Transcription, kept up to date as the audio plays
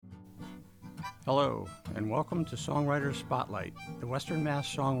Hello, and welcome to Songwriters Spotlight, the Western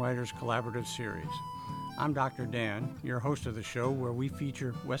Mass Songwriters Collaborative Series. I'm Dr. Dan, your host of the show, where we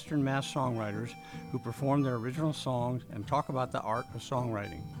feature Western Mass songwriters who perform their original songs and talk about the art of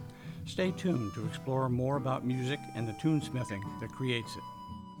songwriting. Stay tuned to explore more about music and the tunesmithing that creates it.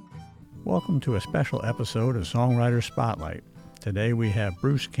 Welcome to a special episode of Songwriters Spotlight. Today we have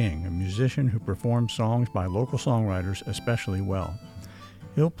Bruce King, a musician who performs songs by local songwriters especially well.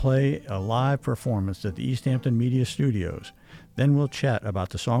 He'll play a live performance at the East Hampton Media Studios. Then we'll chat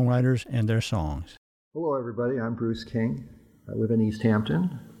about the songwriters and their songs. Hello, everybody. I'm Bruce King. I live in East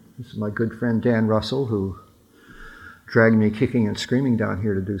Hampton. This is my good friend Dan Russell, who dragged me kicking and screaming down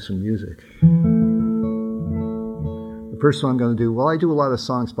here to do some music. The first one I'm going to do, I do a lot of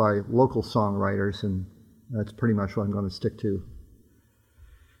songs by local songwriters, and that's pretty much what I'm going to stick to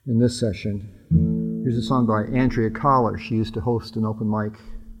in this session. Here's a song by Andrea Collar. She used to host an open mic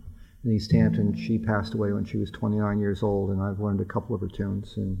in East Hampton. She passed away when she was 29 years old, and I've learned a couple of her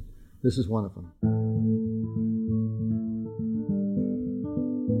tunes, and this is one of them.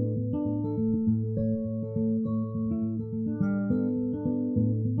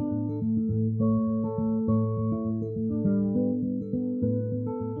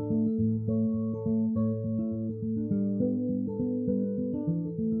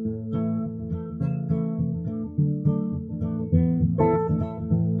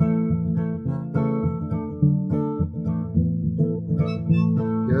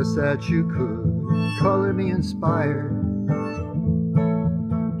 Guess that you could color me inspired.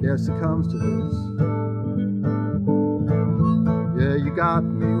 Guess it comes to this. Yeah, you got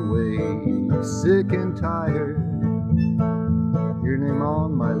me way sick and tired. Your name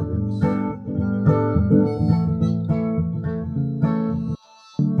on my lips.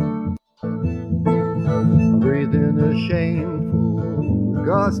 I breathe in a shameful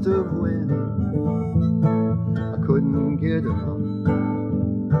gust of wind. I couldn't get enough.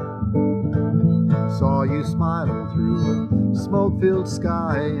 Saw you smiling through a smoke-filled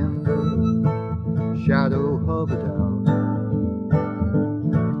sky and the shadow of a doubt.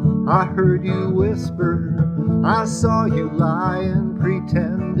 I heard you whisper, I saw you lie and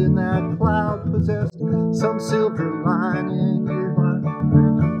pretend in that cloud possessed some silver line in your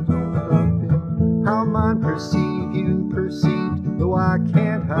mind. How mine perceive you perceived, though I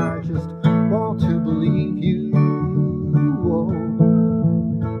can't, I just want to believe you. Whoa.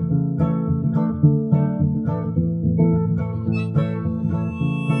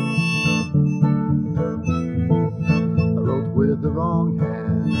 The wrong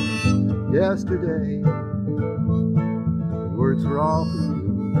hand yesterday. The words were all for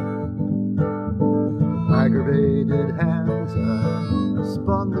you. Aggravated hands, I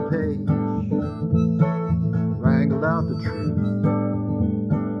spun the page, wrangled out the truth.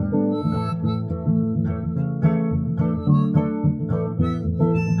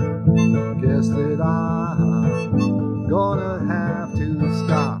 Guess that I'm gonna have to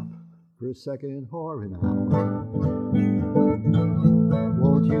stop for a second whoring out.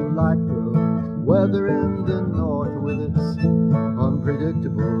 Won't you like the weather in the north with its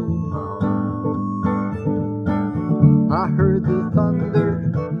unpredictable power? I heard the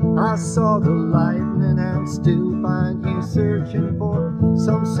thunder, I saw the lightning, and still find you searching for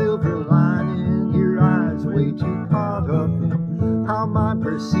some silver line in your eyes, way too caught up in how mine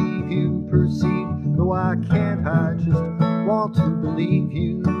perceive you perceive, though I can't, I just want to believe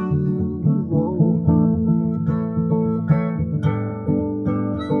you. Whoa.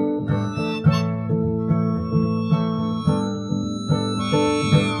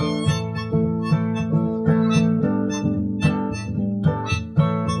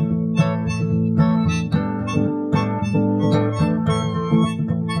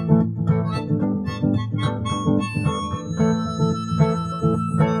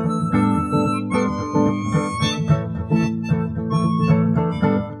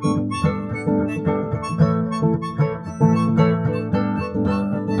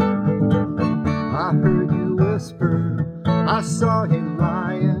 I saw you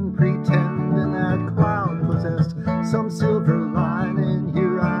lie and pretend in that cloud possessed some silver line in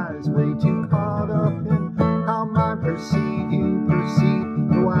your eyes, way too caught up in how mine perceive you perceive,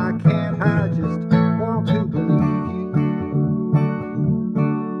 though I can't, I just want to believe you.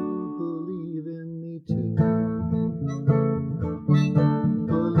 Believe in me too.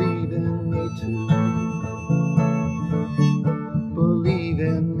 Believe in me too. Believe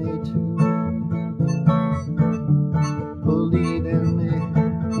in me too. Believe in me.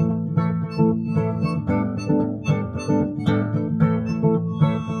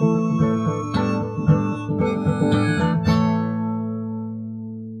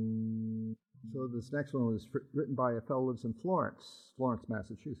 So So this next one was written by a fellow who lives in Florence,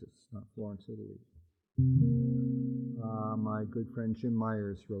 Massachusetts, not Florence, Italy. My good friend Jim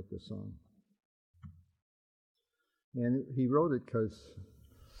Myers wrote this song. And he wrote it because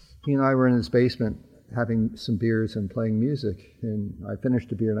he and I were in his basement having some beers and playing music. And I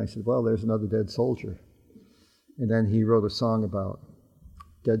finished a beer and I said, well, there's another dead soldier. And then he wrote a song about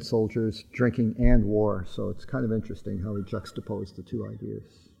dead soldiers, drinking, and war. So it's kind of interesting how he juxtaposed the two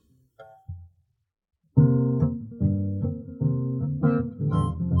ideas.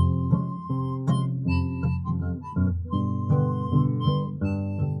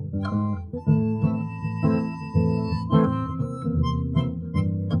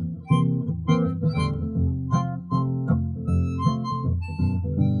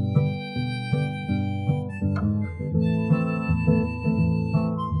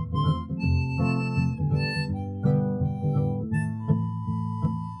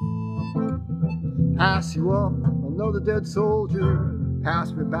 Pass you up another dead soldier,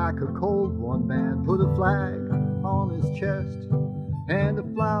 pass me back a cold one, man. Put a flag on his chest and a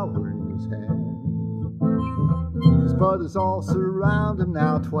flower in his hand. His brothers all surround him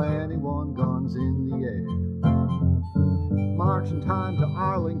now, 21 guns in the air. Marching time to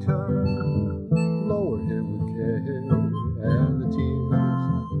Arlington, lower him with care, and the tears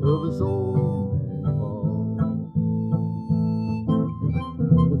of his old man fall.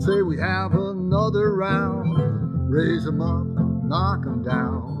 Would say we have another round, raise him up, knock him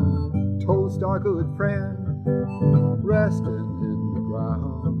down, toast our good friend, resting in the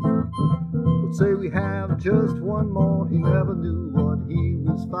ground. Would say we have just one more, he never knew what he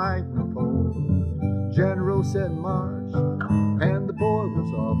was fighting for. General said march, and the boy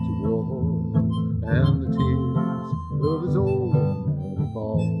was off to war, and the tears of his old man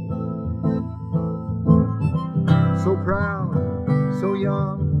fall. So proud, so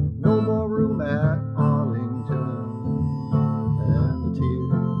young, no more room at Arlington, and the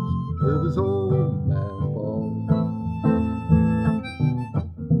tears of his old man fall.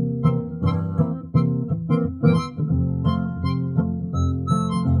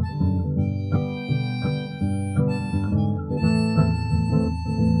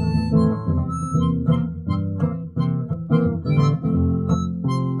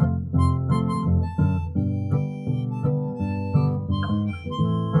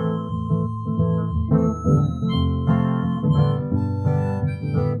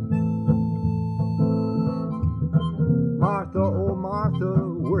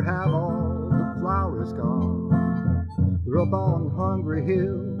 Where have all the flowers gone? They're up on Hungry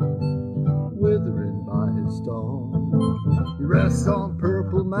Hill, withering by his stone. He rests on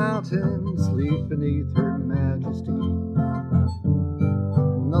Purple Mountain, sleeps beneath her majesty.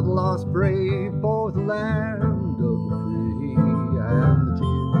 Another lost brave for the land of the free, and the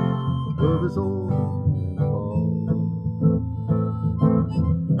tears of his old man fall.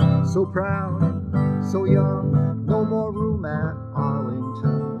 So proud, so young, no more room at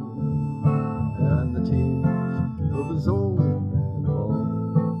Arlington, and the tears of his old man fall.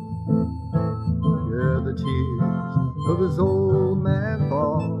 Yeah, the tears of his old man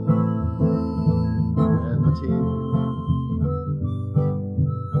fall, and the tears.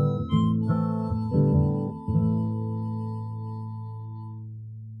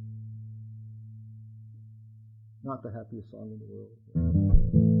 Not the happiest song in the world.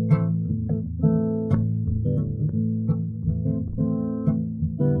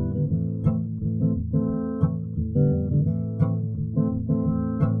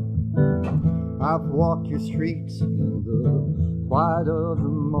 I've walked your streets in the quiet of the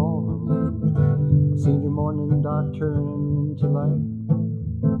morning. I've seen your morning dark turn into light.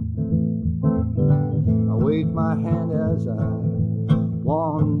 I waved my hand as I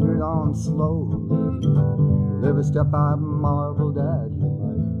wandered on slowly. With every step I marveled at your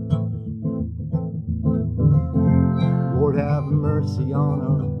light. Lord, have mercy on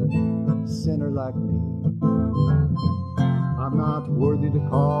a sinner like me. I'm not worthy to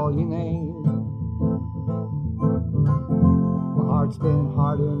call your name. My heart's been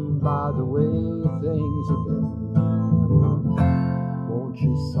hardened by the way things have been. Won't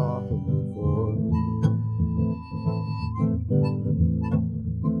you soften it for me?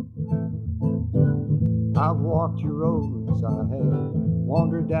 I've walked your roads, I have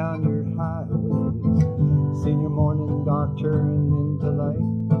wandered down your highways, seen your morning dark turn into light.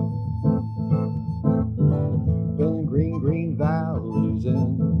 Been in green, green valleys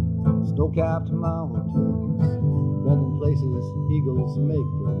and snow-capped mountains, been in places eagles make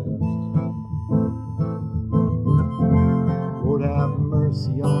their nest. Lord, have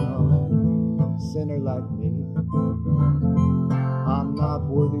mercy on a sinner like me. I'm not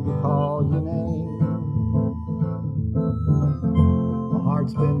worthy to call your name. My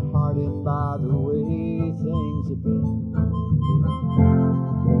heart's been hardened by the way things have been.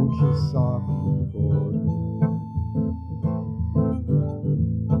 Won't you soften for me?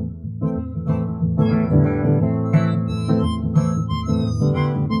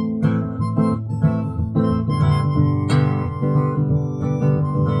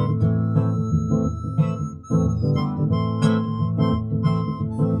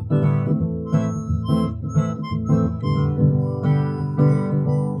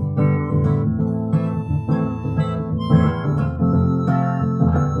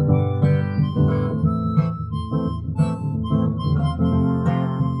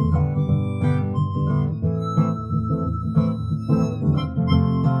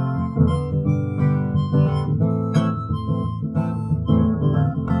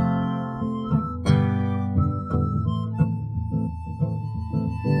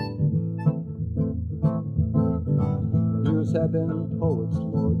 Have been poets,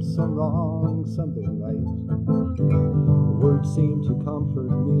 Lord, some wrong, some been right. The words seem to comfort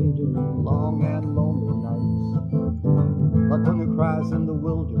me during long and lonely nights, like when the cries in the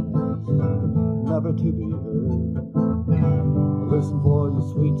wilderness, never to be heard. I listen for your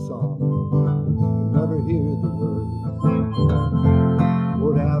sweet song, never hear the words.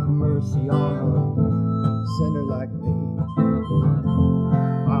 Lord, have mercy on a sinner like me.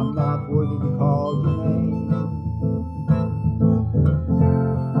 I'm not worthy to call your name.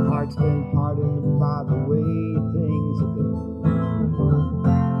 Heart's been hardened by the way things have been.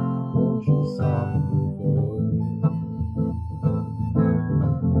 Won't you soften for me?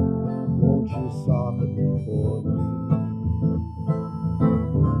 Won't you soften for me?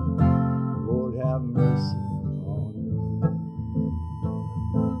 Lord, have mercy on me.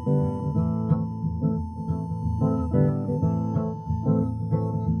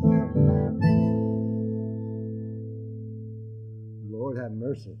 Lord, have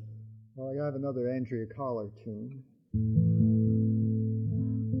mercy. Well, I have another Andrea Collar tune.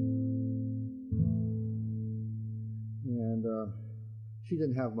 And she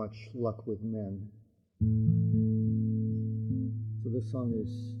didn't have much luck with men. So this song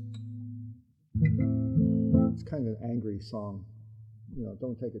it's kind of an angry song. You know,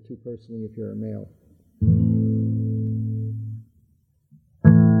 don't take it too personally if you're a male.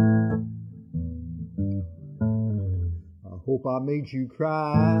 Hope I made you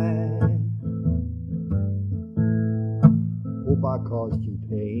cry. Hope I caused you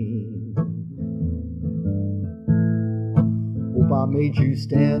pain. Hope I made you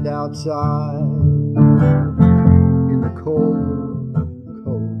stand outside in the cold,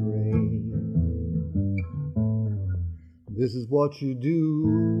 cold rain. This is what you do,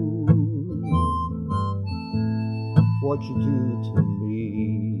 what you do to me.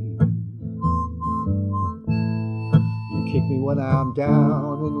 Kick me when I'm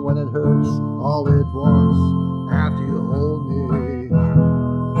down and when it hurts all at once after you hold me.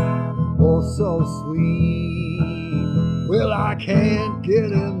 Oh, so sweet. Well, I can't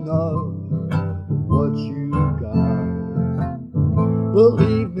get enough of what you got.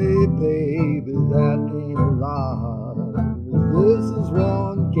 Believe me, baby, that ain't a lie. This is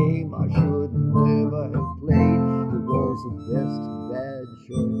one game I should never have played. It was the best bad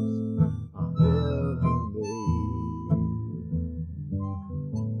choice I ever made.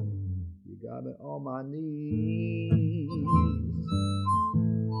 Got me on my knees,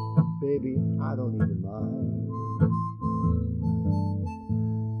 baby, I don't even mind.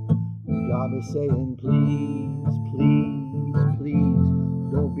 You got me saying please, please, please,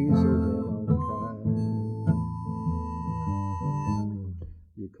 don't be so damn unkind.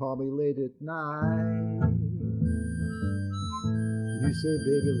 You call me late at night, you say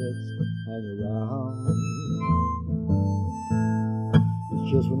baby let's hang around.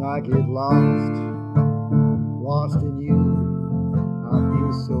 Just when I get lost in you, I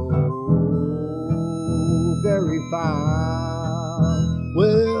feel so very fine.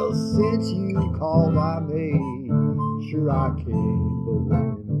 Well, since you called, I made sure I came. But when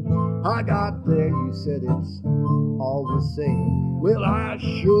I got there, you said it's all the same. Well, I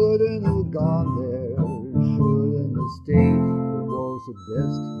shouldn't have gone there, shouldn't have stayed. It was the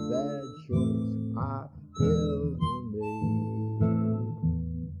best bad choice I ever made.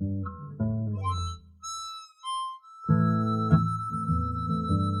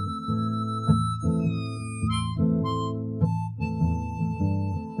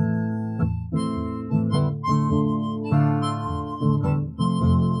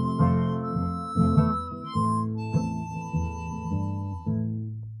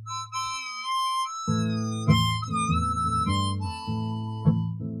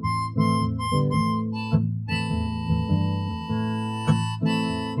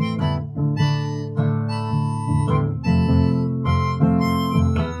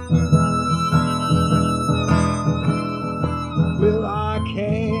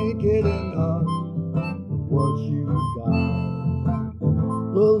 get enough of what you got.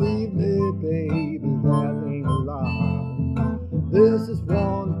 Believe me, baby, that ain't a lie. This is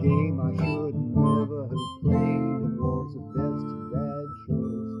one game I should never have played. It was the best bad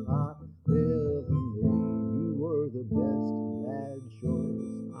choice I ever made. You were the best bad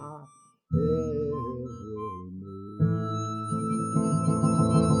choice I ever made.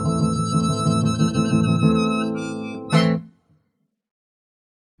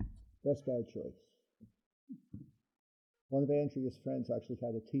 Best bad choice. One of Andrea's friends actually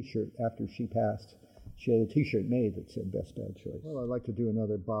had a t-shirt after she passed. She had a t-shirt made that said Best Bad Choice. Well, I'd like to do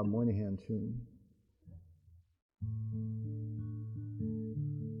another Bob Moynihan tune.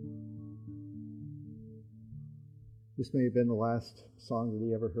 This may have been the last song that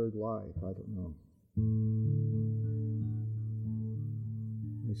he ever heard live. I don't know.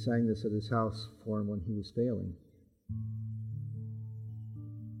 They sang this at his house for him when he was failing.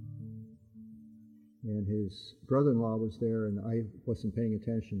 And his brother-in-law was there, and I wasn't paying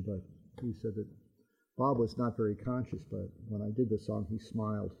attention, but he said that Bob was not very conscious, but when I did the song, he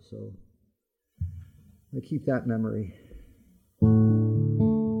smiled, so I keep that memory.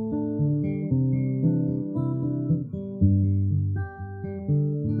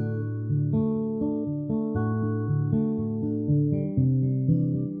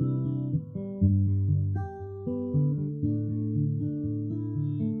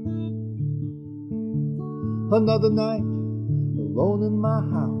 Another night, alone in my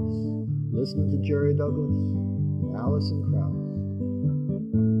house, listening to Jerry Douglas and Alison Krauss.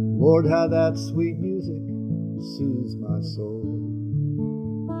 Lord, how that sweet music soothes my soul.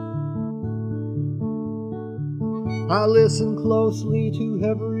 I listen closely to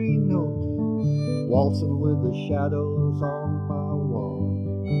every note, waltzing with the shadows on my wall,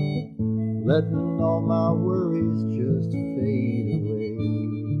 letting all my worries just fade away.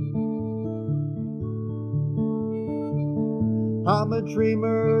 I'm a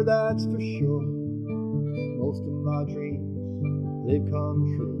dreamer, that's for sure. Most of my dreams, they've come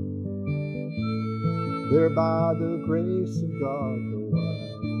true. They're by the grace of God the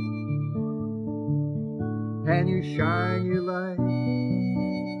wise. And you shine your light.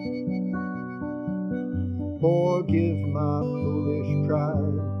 Forgive my foolish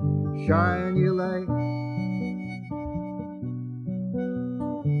pride. Shine your light.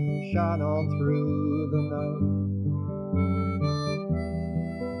 Shine on through the night.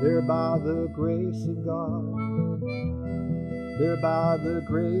 They're by the grace of God. They're by the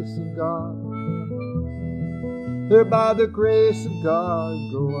grace of God. They're by the grace of God,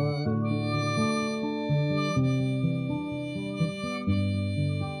 go on.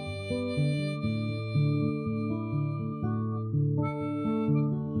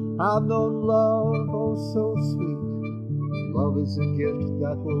 I've known love, oh so sweet. Love is a gift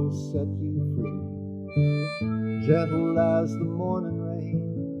that will set you free. Gentle as the morning rain,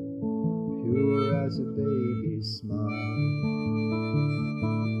 pure as a baby's smile.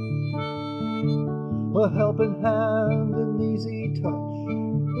 A helping hand, an easy touch.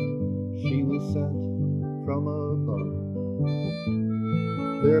 She was sent from above.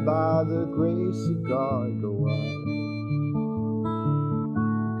 There by the grace of God go I.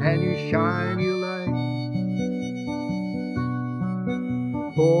 And you shine your light.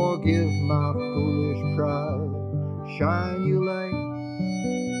 Forgive my foolish pride. Shine your light.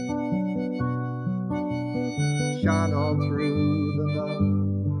 Shine on through the night.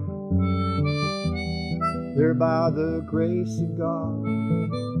 They're by the grace of God.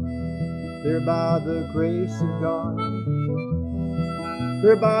 They're by the grace of God.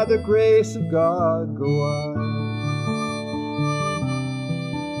 They're by the grace of God go I.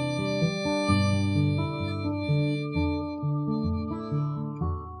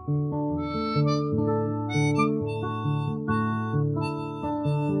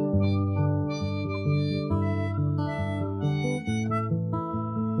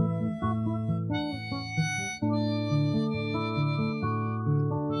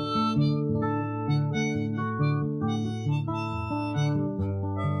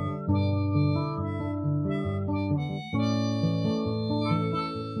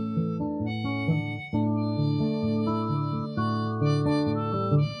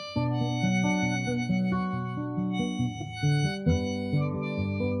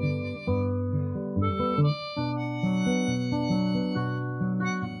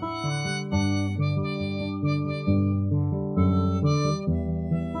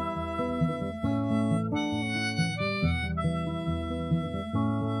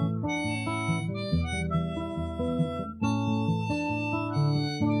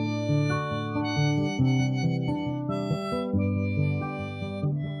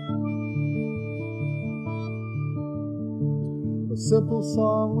 simple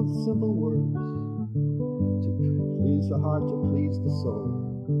song with simple words, to please the heart, to please the soul.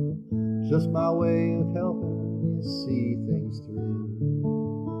 Just my way of helping you see things through.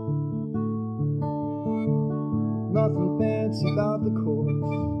 Nothing fancy about the chords,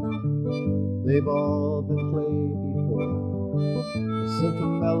 they've all been played before. A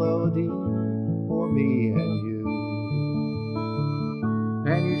simple melody for me and you.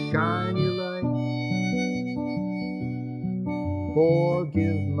 And you shine your light.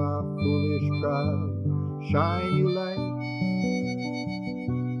 Forgive my foolish pride. Shine your light.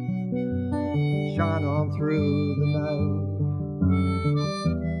 Shine on through the night.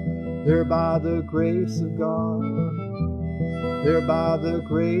 There by the grace of God. There by the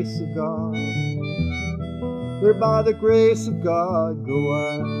grace of God. There by the grace of God go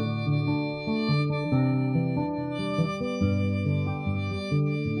I.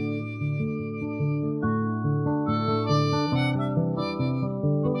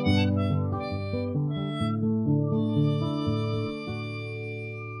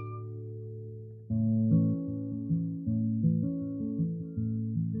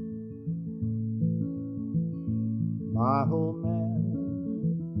 My old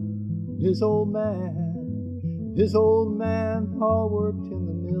man, his old man, all worked in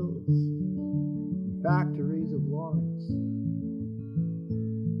the mills, factories of Lawrence.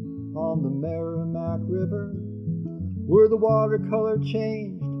 On the Merrimack River, where the watercolor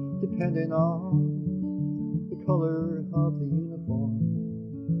changed, depending on the color of the uniform.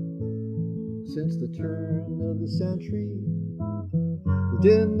 Since the turn of the century, the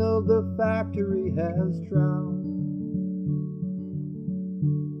din of the factory has drowned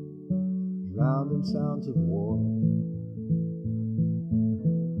in sounds of war,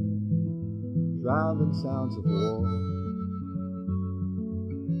 drowned in sounds of war.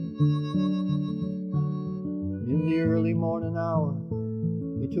 In the early morning hour,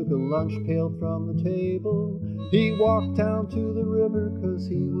 he took a lunch pail from the table. He walked down to the river 'cause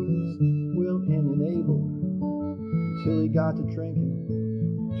he was willing and able, until he got to drinking,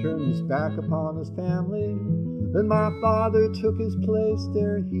 turned his back upon his family. Then my father took his place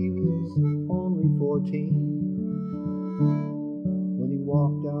there. He was only 14 when he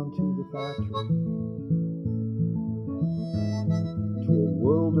walked down to the factory, to a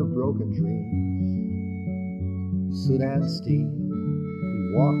world of broken dreams, soot and steam.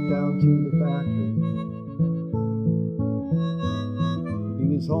 He walked down to the factory. He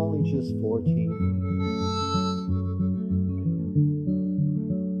was only just 14.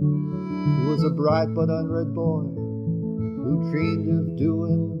 He was a bright but unread boy who dreamed of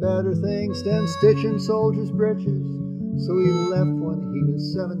doing better things than stitching soldiers' breeches. So he left when he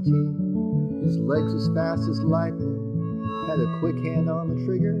was 17. His legs as fast as lightning, had a quick hand on the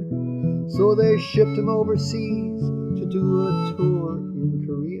trigger. So they shipped him overseas to do a tour in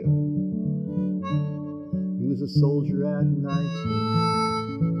Korea. He was a soldier at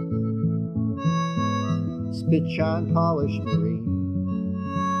 19, spit, shine, polished Marine,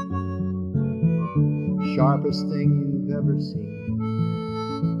 sharpest thing you've ever seen.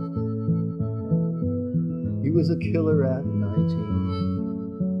 He was a killer at 19.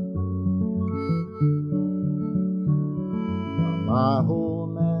 My old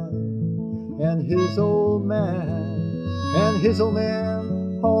man and his old man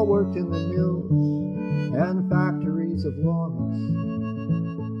all worked in the mills and factories of Lawrence.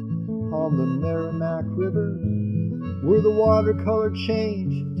 On the Merrimack River, where the watercolor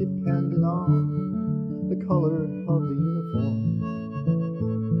changed depending on the color of the uniform.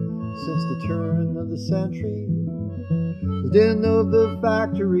 Since the turn of the century, the din of the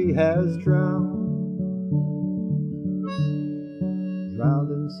factory has drowned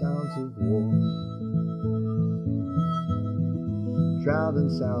in sounds of war, drowned in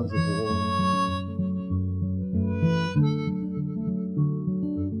sounds of war.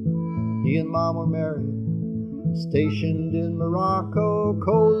 He and Mom were married, stationed in Morocco.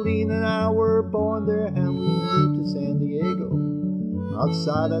 Colleen and I were born there, and we moved to San Diego.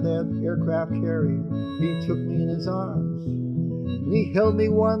 Outside of that aircraft carrier, he took me in his arms, and he held me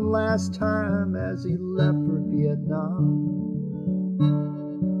one last time as he left for Vietnam.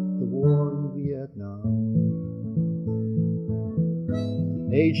 The war in Vietnam.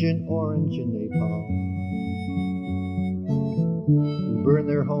 Agent Orange and napalm. We burned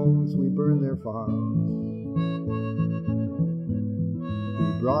their homes, we burned their farms. We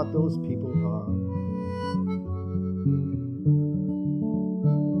brought those people harm.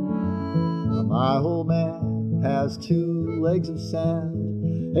 Now my old man has 2 legs of sand.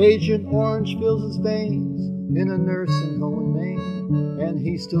 Agent Orange fills his veins in a nursing home in Maine. And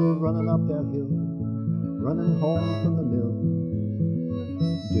he's still running up that hill, running home from the mill.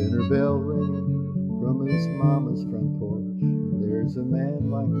 Dinner bell ringing from his mama's front porch. And there's a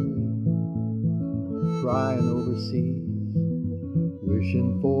man like me crying overseas,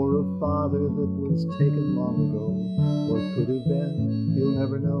 wishing for a father that was taken long ago. What could have been, he'll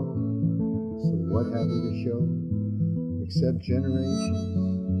never know. So what have we to show except generations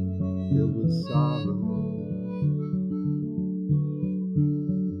filled with sorrow?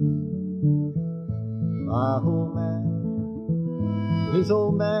 My old man, his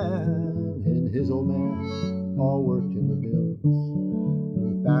old man, and his old man all worked in the mills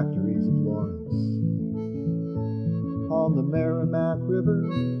and factories of Lawrence. On the Merrimack River,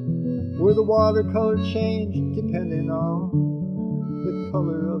 where the watercolor changed depending on the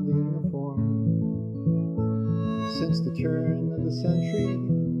color of the uniform. Since the turn of the century,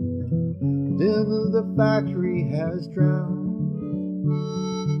 the din of the factory has drowned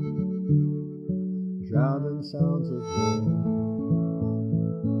in sounds of war,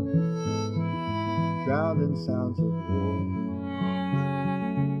 drowned in sounds of war.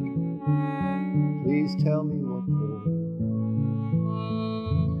 Please tell me what for.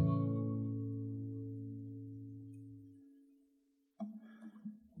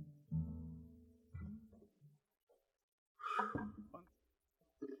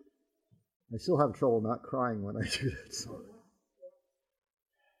 I still have trouble not crying when I do that song.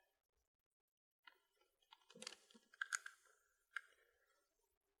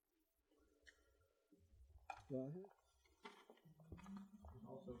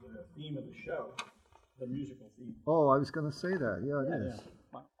 Also the theme of the show, the musical theme. Oh, I was going to say that. Yeah, it is.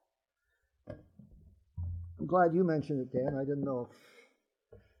 Yeah. I'm glad you mentioned it, Dan. I didn't know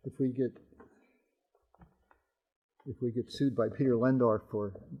if we get sued by Peter Lendorf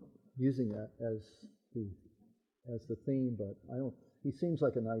for using that as the theme, but I don't. He seems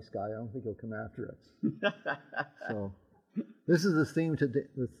like a nice guy. I don't think he'll come after us. So. This is the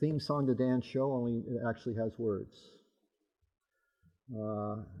theme song to Dan's show, only it actually has words.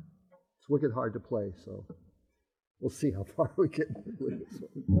 It's wicked hard to play, so we'll see how far we get with this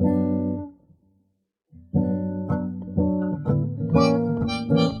one.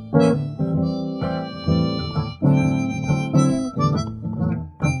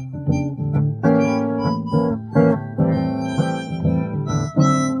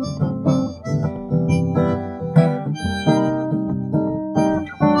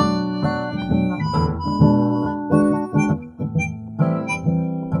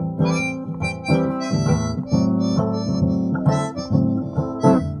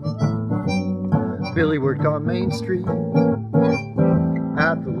 Billy worked on Main Street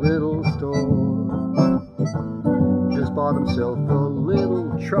at the little store. Just bought himself a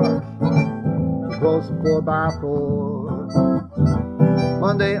little truck. It was a 4x4.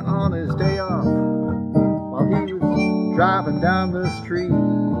 Monday on his day off, while he was driving down the street,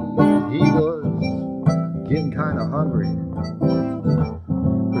 he was getting kind of hungry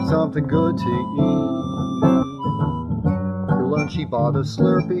for something good to eat. For lunch he bought a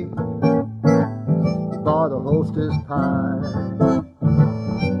Slurpee, bought a Hostess pie.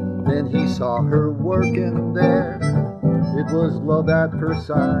 Then he saw her working there. It was love at first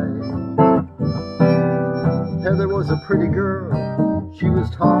sight. Heather was a pretty girl. She was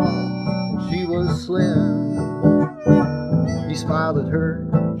tall and she was slim. He smiled at her,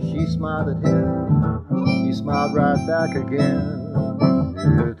 she smiled at him. He smiled right back again.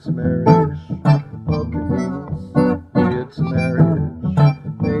 It's a marriage of convenience. It's a marriage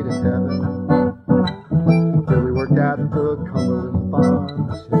made in heaven. Billy worked at the Cumberland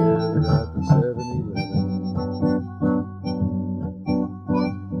Farms here at the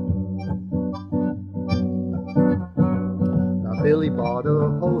 7-Eleven. Now Billy bought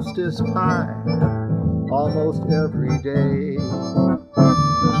a Hostess pie almost every day.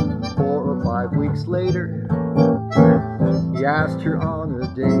 4 or 5 weeks later, he asked her on a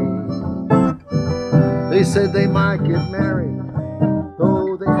date. They said they might get married,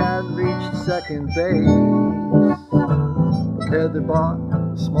 though they hadn't reached second base. But Heather bought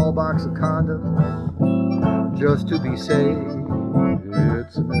a small box of condoms just to be safe.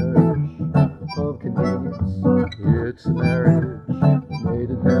 It's a marriage of convenience. It's a marriage made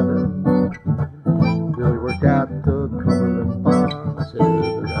in heaven. Billy worked at the Cumberland Farms,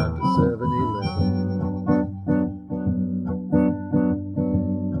 Heather at the 7-Eleven.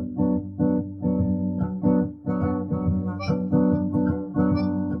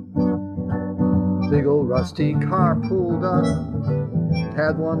 Big old rusty car pulled up,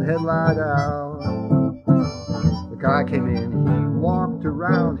 had one headlight out. The guy came in, he walked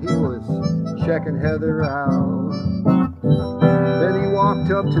around, he was checking Heather out. Then he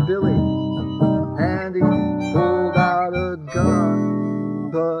walked up to Billy and he pulled out a gun,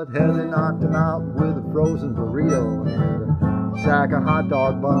 but but Heather knocked him out with a frozen burrito and a sack of hot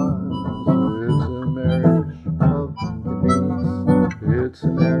dog buns. It's a marriage of convenience. It's a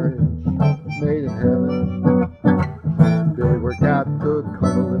marriage made in heaven. Billy worked at the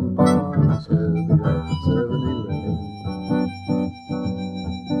Cumberland Farms, Heather at the 7-Eleven.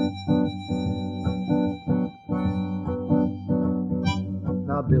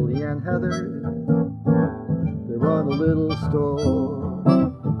 Now Billy and Heather, they run a little store.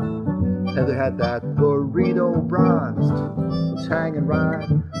 Heather had that burrito bronzed, was hanging right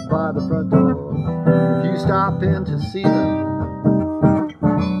by the front door. If you stop in to see them,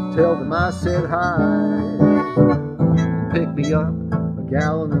 tell them I said hi. Pick me up a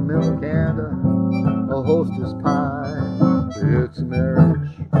gallon of milk and a Hostess pie. It's a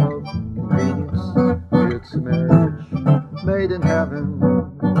marriage of convenience. It's a marriage made in heaven.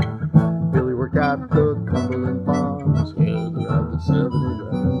 Billy worked at the Cumberland Farms, Heather at the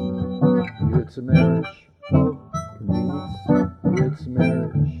 7-Eleven. It's a marriage of convenience. It's a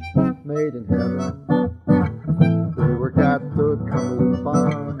marriage made in heaven. Billy worked at the Cumberland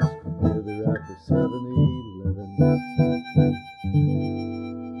Farms, Heather at the 7-Eleven.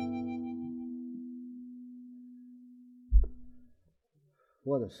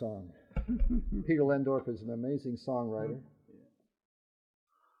 What a song. Peter Lendorf is an amazing songwriter.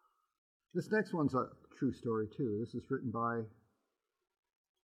 This next one's a true story, too. This is written by,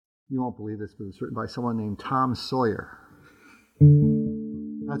 you won't believe this, but it's written by someone named Tom Sawyer.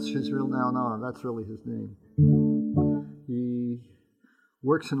 That's his real name. No, that's really his name. He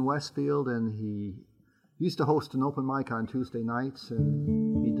works in Westfield, and he used to host an open mic on Tuesday nights,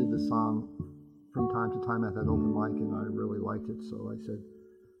 and he did the song from time to time at that open mic, and I really liked it, so I said,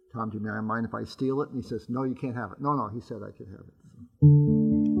 Tom, do you mind if I steal it? And he says, no, you can't have it. No, he said I could have it. So.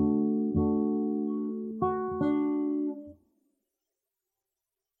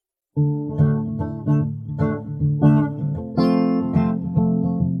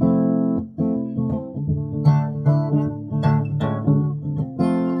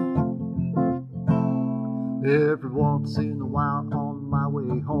 Every once in a while on my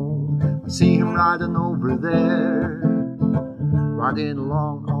way home, I see him riding over there, riding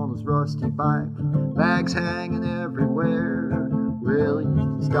along on his rusty bike, bags hanging everywhere. Well,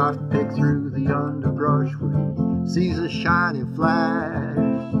 he stops to pick through the underbrush where he sees a shiny flash.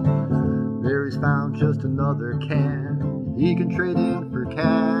 There he's found just another can he can trade in for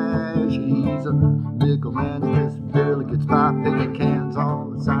cash. He's a nickel man who just barely gets by picking cans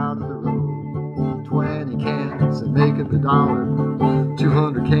on the side of the road. 20 cans and make up $1.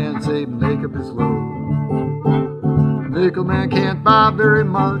 200 cans save and make up his load. Nickel man can't buy very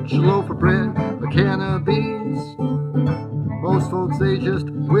much, a loaf of bread, a can of beans. Most folks, they just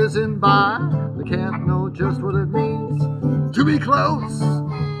whizzing by, they can't know just what it means to be close,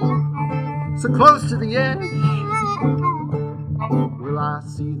 so close to the edge. Well, I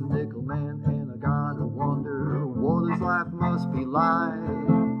see the nickel man and I gotta wonder what his life must be like.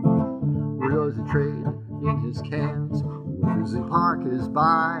 Where does he trade in his cans? Where does he park his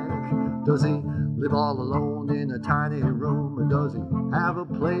bike? Does he live all alone in a tiny room, or does he have a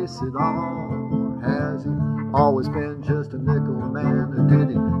place at all? Has he always been just a nickel man, or did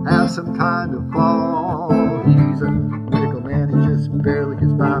he have some kind of fall? He's a nickel man, he just barely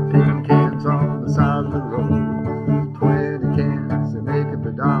gets by picking cans on the side of the road. 20 cans, they make up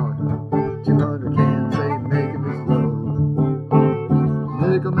 $1. 200 cans, they make up his load.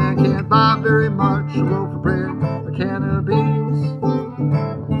 Nickel man can't buy very much, a loaf of bread, a can of beans.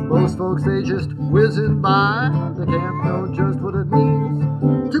 Most folks, they just whizzing by, they can't know just what it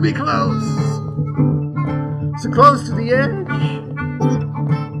means to be close, so close to the edge.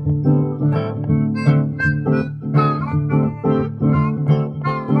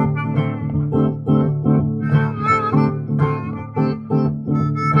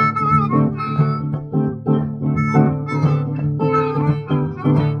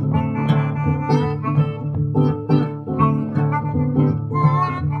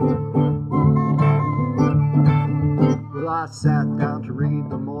 I sat down to read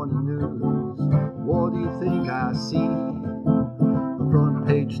the morning news. What do you think I see? A front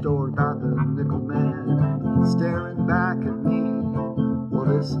page story about the nickel man staring back at me. Well,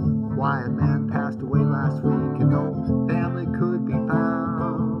 this quiet man passed away last week and no family could be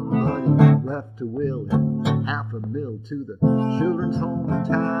found, but he left a will and $500,000 to the children's home in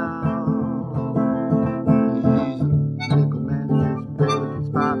town. He's a nickel man who just barely gets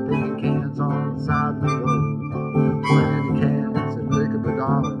by picking cans on the side of the road. 20 cans and make up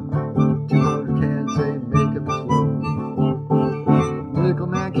 $1. 200 cans, they make up his load. Nickel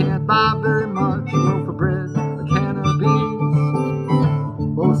man can't buy very much, a loaf of bread, a can of beans.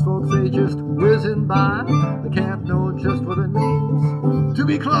 Most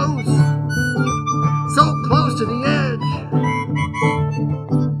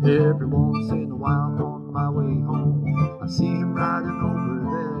every once in a while on my way home, I see him riding over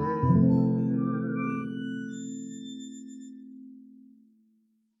there.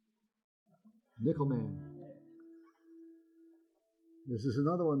 Nickel Man. This is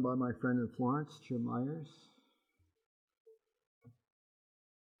another one by my friend in Florence, Jim Myers.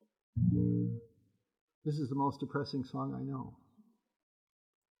 This is the most depressing song I know.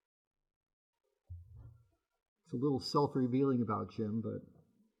 It's a little self-revealing about Jim, but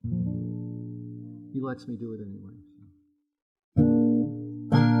he lets me do it anyway.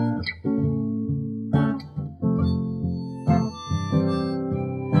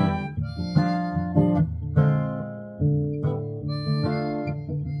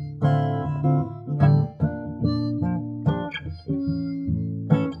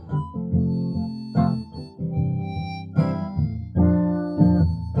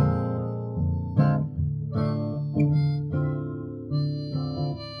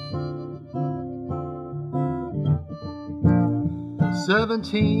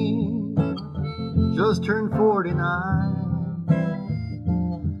 17, just turned 49.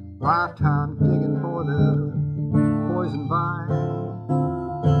 Lifetime digging for the poison vine.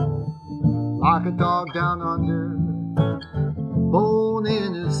 Like a dog down under, bone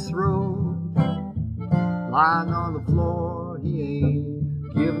in his throat. Lying on the floor, he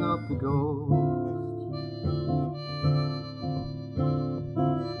ain't giving up the ghost.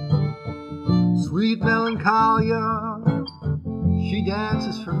 Sweet melancholia, she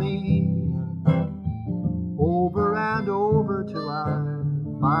dances for me over and over till I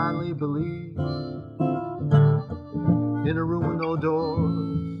finally believe. In a room with no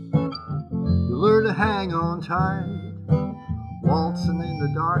doors, you learn to hang on tight, waltzing in the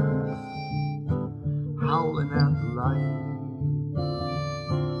darkness, howling at the light.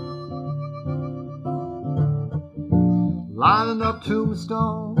 Lining up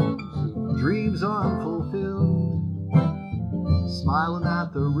tombstones, dreams unfulfilled, smiling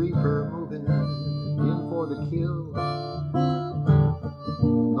at the reaper, moving in for the kill.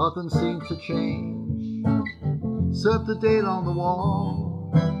 Nothing seems to change, except the date on the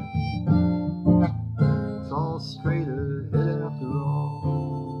wall. It's all straight ahead after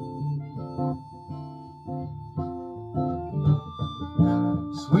all.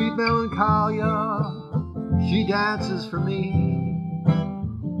 Sweet melancholia, she dances for me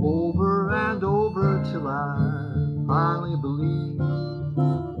over and over till I finally believe.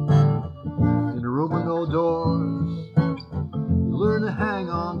 In a room with no doors, you learn to hang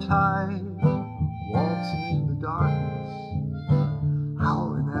on tight, waltzing in the darkness,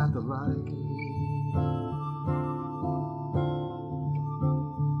 howling at the light.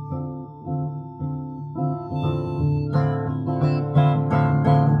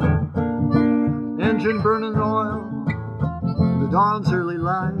 Engine burning oil, the dawn's early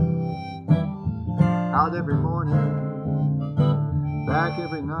light. Out every morning, back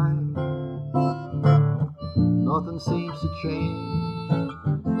every night. Nothing seems to change,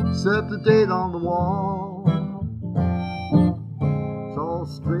 except the date on the wall. It's all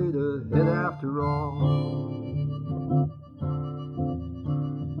straight ahead after all.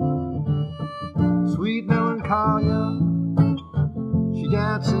 Sweet melancholia, she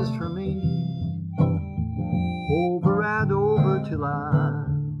dances for me over and over till I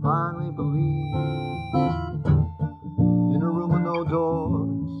finally believe. In a room with no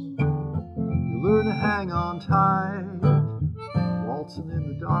doors, you learn to hang on tight, waltzing in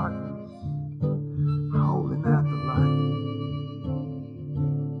the darkness, howling at the light.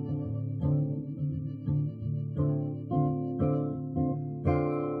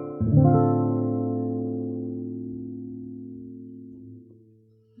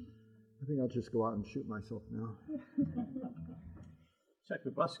 I think I'll just go out and shoot myself now. Check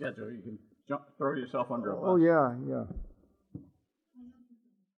the bus schedule. You can throw yourself under a bus. Oh, yeah, yeah.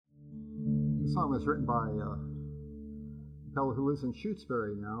 The song was written by a fellow who lives in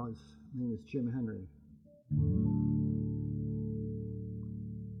Shutesbury now. His name is Jim Henry.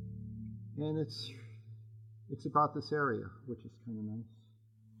 And it's about this area, which is kind of nice.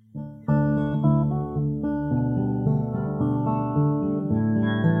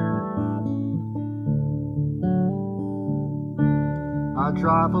 I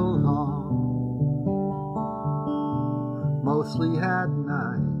drive along, mostly at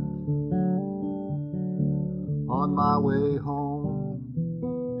night, on my way home.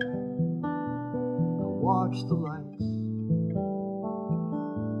 I watch the lights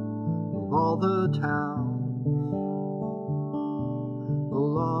of all the towns, the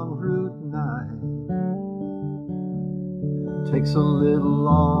long Route 9 takes a little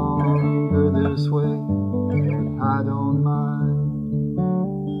longer this way, but I don't mind.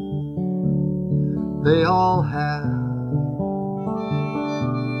 They all have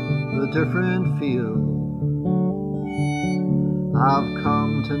a different feel. I've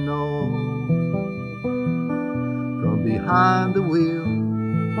come to know from behind the wheel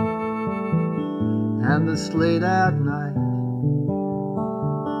and the slate at night,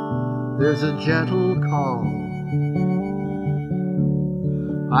 there's a gentle call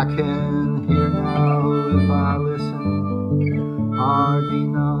I can hear now if I listen hard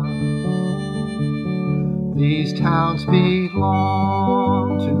enough. These towns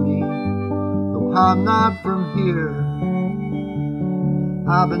belong to me, though I'm not from here.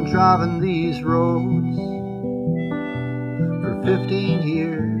 I've been driving these roads for 15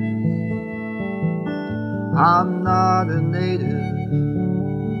 years. I'm not a native,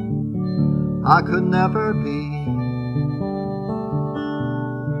 I could never be.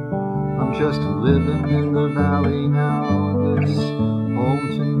 I'm just living in the valley now, it's home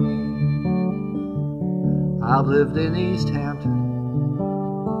to me. I've lived in East Hampton,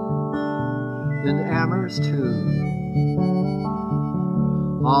 in Amherst too,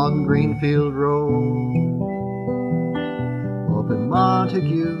 on Greenfield Road, up in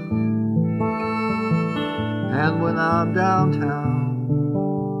Montague. And when I'm downtown,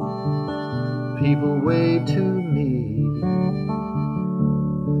 people wave to me.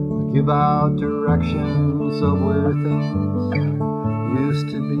 I give out directions of where things used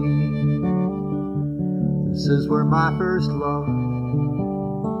to be. This is where my first love,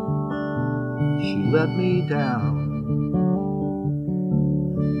 she let me down.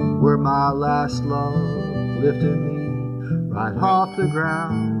 Where my last love lifted me right off the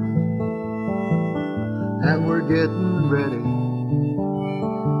ground. And we're getting ready,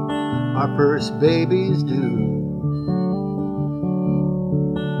 our first baby's due.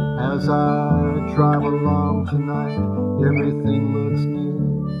 As I drive along tonight, everything looks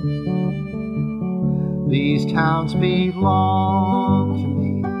new. These towns belong to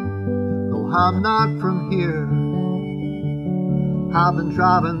me, though I'm not from here. I've been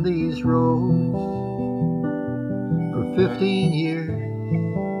driving these roads for 15 years.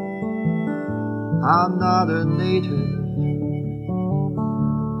 I'm not a native,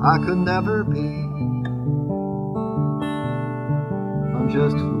 I could never be. I'm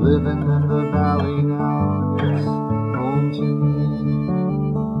just living in the valley now, it's home to me.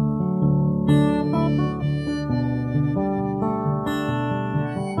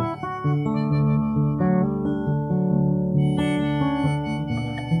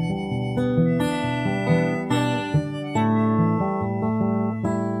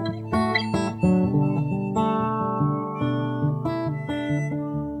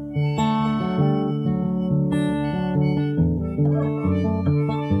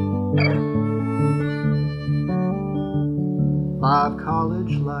 Five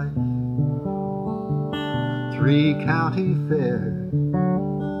college life, 3 county fairs,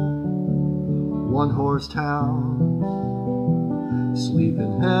 1 horse town,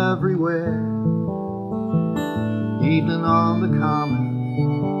 sleeping everywhere. Evening on the common,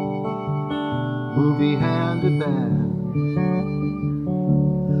 movie handed bands.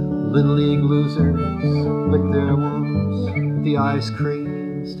 Little league losers lick their wounds at the ice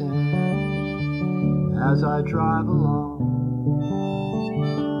cream stand. As I drive along,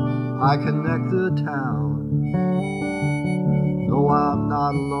 I connect the town. No, I'm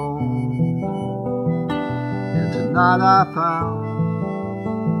not alone. And tonight I found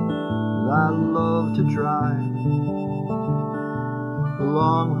that I love to drive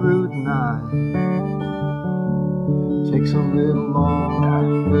along Route 9. Takes a little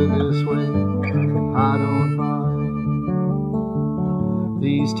longer this way, I don't mind.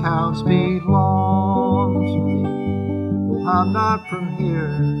 These towns belong to me, though I'm not from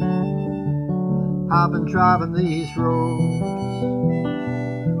here. I've been driving these roads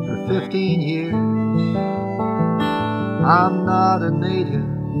for 15 years. I'm not a native,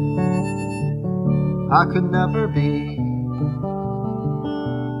 I could never be.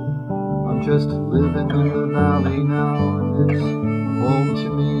 I'm just living in the valley now, and it's home to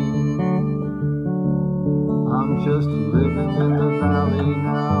me. I'm just living in the valley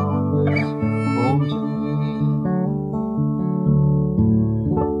now, and it's home to me.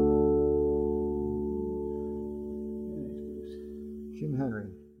 Jim Henry,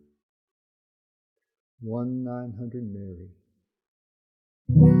 1-900 Mary.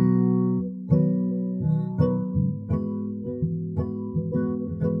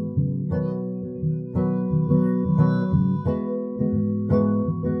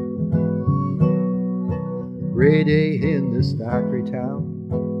 Gray day in this factory town,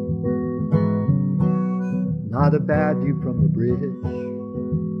 not a bad view from the bridge.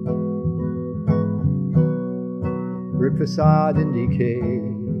 brick facade in decay.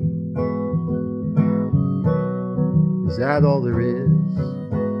 Is that all there is?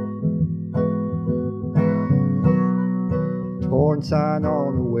 Torn sign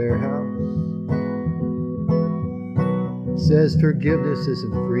on the warehouse says forgiveness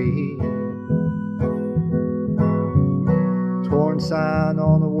isn't free. Torn sign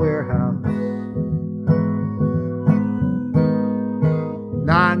on the warehouse,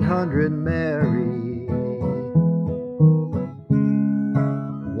 900 Mary,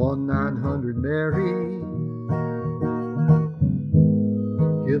 900 Mary,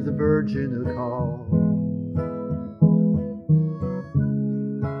 give the Virgin a call.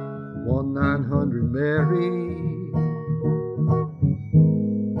 900 Mary,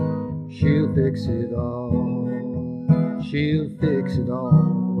 she'll fix it all, she'll fix it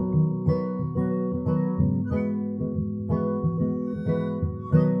all.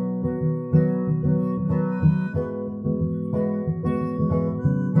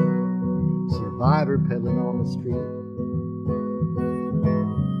 Survivor peddling on the street,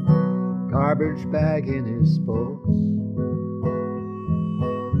 garbage bag in his spokes,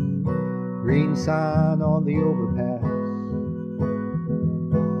 green sign on the overpass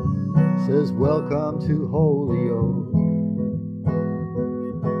says welcome to Holyoke.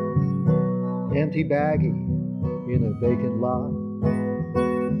 Empty baggie in a vacant lot,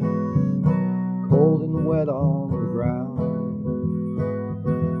 cold and wet on the ground.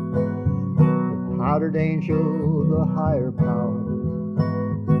 The powdered angel, the higher power,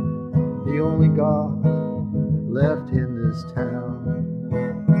 the only God left in this town.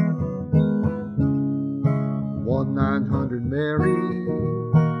 900 Mary,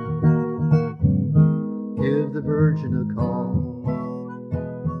 give the Virgin a call.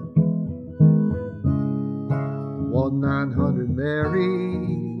 900 Mary,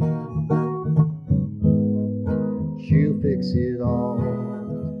 she'll fix it all,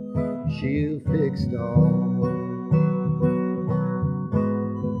 she'll fix it all.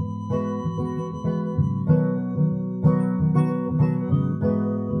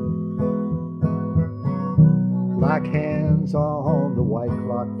 Black hands on the white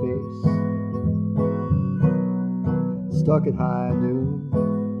clock face, stuck at high noon.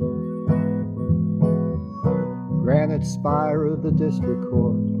 Granite spire of the district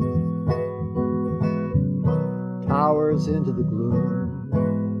court towers into the gloom.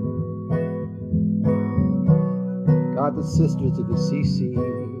 Got the Sisters of Assisi,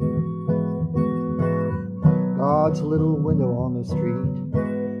 God's little window on the street.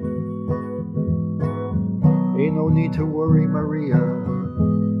 Ain't no need to worry, Maria.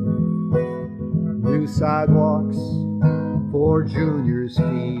 New sidewalks for Junior's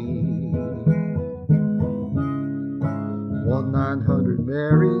feet. 900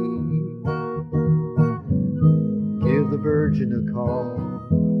 Mary, give the Virgin a call.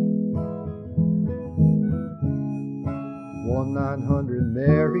 900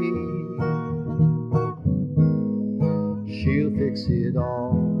 Mary, she'll fix it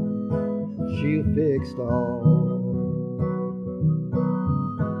all, she'll fix it all.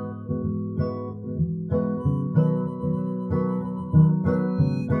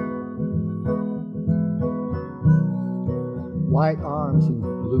 White arms and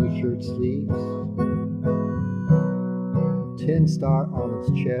blue shirt sleeves, tin star on its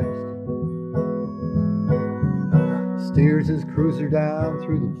chest, steers his cruiser down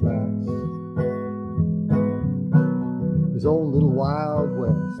through the flats, his own little Wild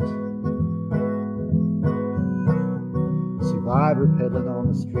West. Survivor peddling on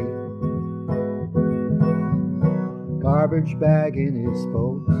the street, garbage bag in his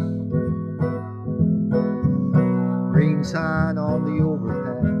spokes, green sign on the overpass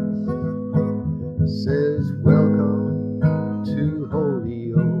says welcome to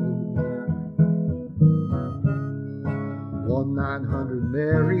Holyoke. 900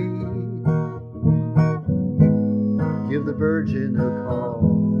 Mary, give the Virgin a call.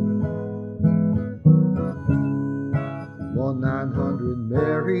 900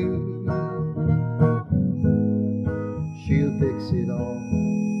 Mary, she'll fix it all,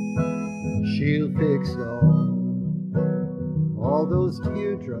 she'll fix it all. All those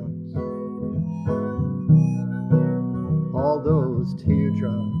teardrops, all those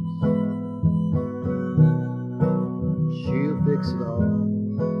teardrops, she'll fix it all.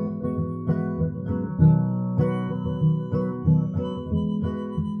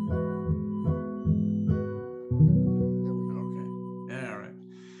 Okay. All right.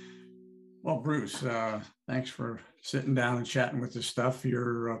 Well, Bruce, thanks for sitting down and chatting with us stuff.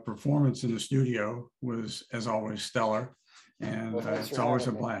 Your performance in the studio was, as always, stellar. And Well, it's always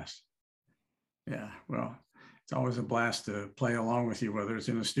a blast. Yeah, well, it's always a blast to play along with you, whether it's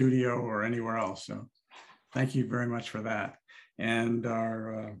in a studio or anywhere else. So thank you very much for that. And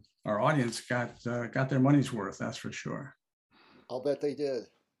our audience got their money's worth, that's for sure. I'll bet they did.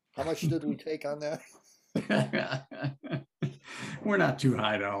 How much did we take on that? We're not too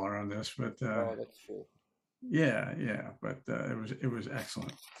high dollar on this, but Oh, that's true. yeah, but it was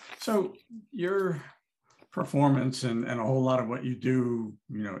excellent. So your performance and a whole lot of what you do,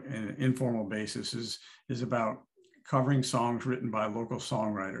 in an informal basis is about covering songs written by local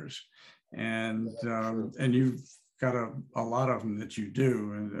songwriters, and you've got a lot of them that you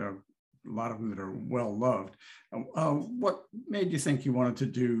do, and a lot of them that are well loved. What made you think you wanted to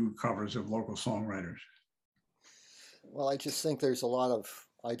do covers of local songwriters? Well, I just think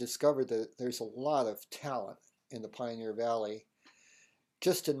I discovered that there's a lot of talent in the Pioneer Valley,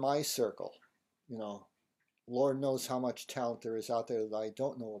 just in my circle. Lord knows how much talent there is out there that I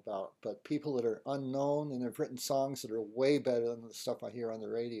don't know about, but people that are unknown and have written songs that are way better than the stuff I hear on the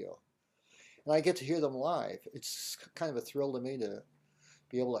radio. And I get to hear them live. It's kind of a thrill to me to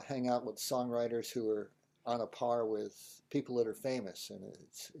be able to hang out with songwriters who are on a par with people that are famous, and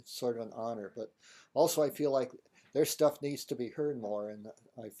it's sort of an honor. But also I feel like their stuff needs to be heard more, and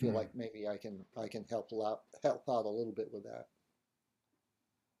I feel like maybe I can help out a little bit with that.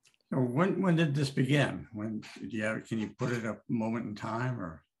 When did this begin? Can you put it a moment in time,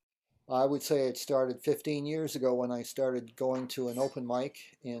 or? I would say it started 15 years ago when I started going to an open mic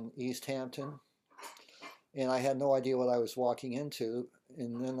in East Hampton, and I had no idea what I was walking into.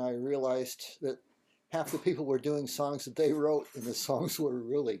 And then I realized that half the people were doing songs that they wrote, and the songs were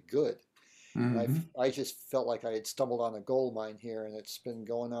really good. Mm-hmm. And I just felt like I had stumbled on a gold mine here, and it's been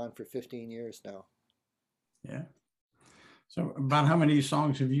going on for 15 years now. Yeah. So about how many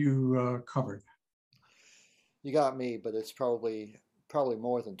songs have you covered? You got me, but it's probably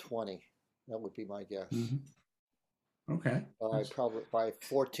more than 20. That would be my guess. Mm-hmm. Okay. Probably by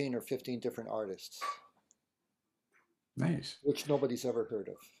 14 or 15 different artists. Nice. Which nobody's ever heard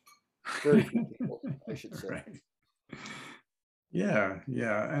of. Very few people, I should say. Right. Yeah.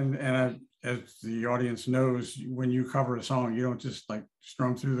 And as the audience knows, when you cover a song, you don't just like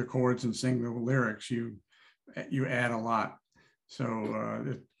strum through the chords and sing the lyrics. You add a lot.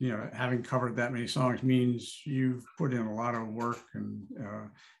 So, having covered that many songs means you've put in a lot of work and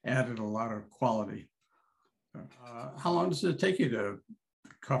added a lot of quality. How long does it take you to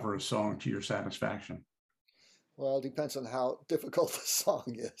cover a song to your satisfaction? Well, it depends on how difficult the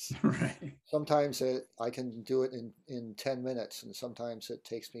song is. Right. Sometimes I can do it in 10 minutes, and sometimes it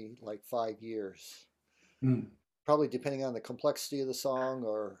takes me like 5 years. Probably depending on the complexity of the song,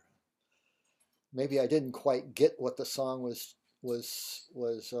 or maybe I didn't quite get what the song was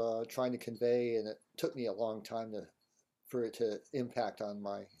trying to convey, and it took me a long time for it to impact on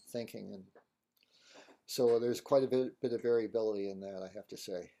my thinking. And so there's quite a bit of variability in that, I have to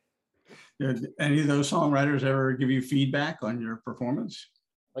say. Did any of those songwriters ever give you feedback on your performance?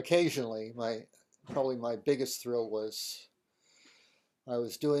 Occasionally. Probably my biggest thrill was I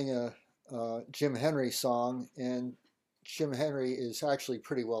was doing a Jim Henry song, and Jim Henry is actually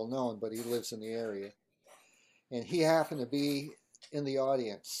pretty well known, but he lives in the area. And he happened to be in the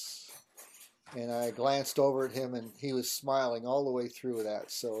audience. And I glanced over at him, and he was smiling all the way through that.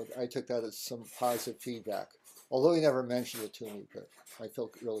 So I took that as some positive feedback. Although he never mentioned it to me, but I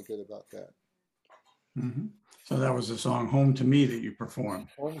felt really good about that. Mm-hmm. So that was the song "Home to Me" that you performed.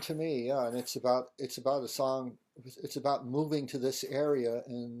 Home to Me, yeah, and it's about a song. It's about moving to this area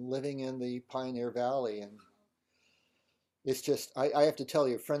and living in the Pioneer Valley, and it's just I have to tell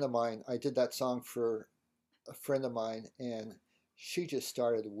you, a friend of mine. I did that song for a friend of mine, and she just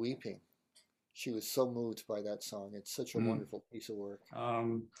started weeping. She was so moved by that song. It's such a wonderful piece of work.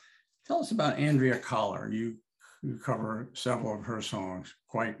 Tell us about Andrea Collar. You cover several of her songs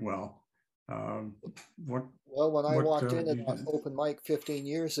quite well. When I walked in at an open mic 15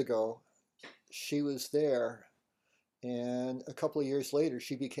 years ago, she was there, and a couple of years later,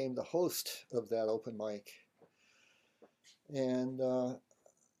 she became the host of that open mic. And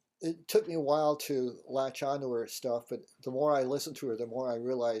it took me a while to latch onto her stuff, but the more I listened to her, the more I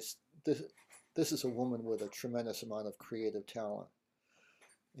realized this is a woman with a tremendous amount of creative talent.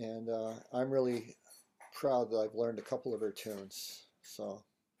 And I'm really proud that I've learned a couple of her tunes. So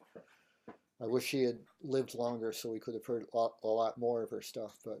I wish she had lived longer so we could have heard a lot more of her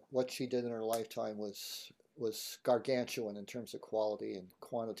stuff. But what she did in her lifetime was gargantuan in terms of quality and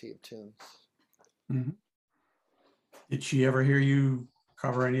quantity of tunes. Mm-hmm. Did she ever hear you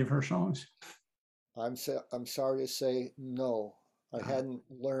cover any of her songs? I'm sorry to say no. I hadn't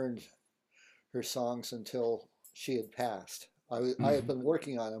learned her songs until she had passed. I had been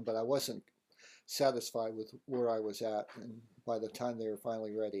working on them, but I wasn't satisfied with where I was at. And by the time they were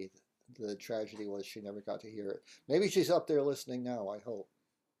finally ready, the tragedy was she never got to hear it. Maybe she's up there listening now, I hope.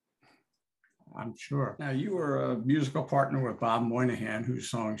 I'm sure. Now, you were a musical partner with Bob Moynihan, whose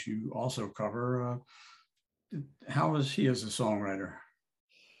songs you also cover. How was he as a songwriter?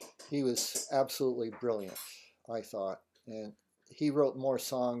 He was absolutely brilliant, I thought. And he wrote more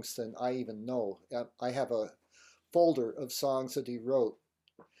songs than I even know. I have a folder of songs that he wrote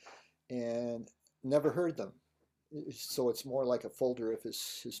and never heard them. So it's more like a folder of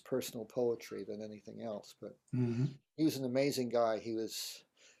his personal poetry than anything else. But he was an amazing guy. He was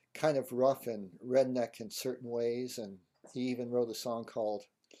kind of rough and redneck in certain ways. And he even wrote a song called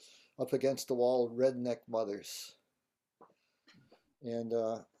Up Against the Wall, Redneck Mothers. And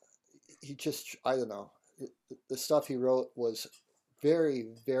he just, I don't know, the stuff he wrote was very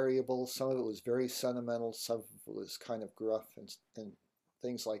variable. Some of it was very sentimental. Some of it was kind of gruff and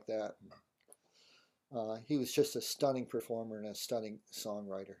things like that. He was just a stunning performer and a stunning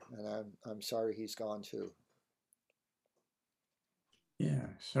songwriter, and I'm sorry he's gone too. Yeah.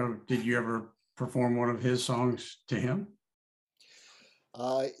 So, did you ever perform one of his songs to him?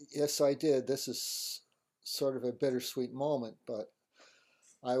 Yes, I did. This is sort of a bittersweet moment, but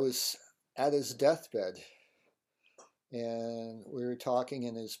I was at his deathbed, and we were talking,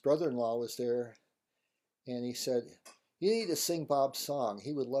 and his brother-in-law was there, and he said, "You need to sing Bob's song.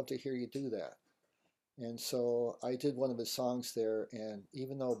 He would love to hear you do that." And so I did one of his songs there, and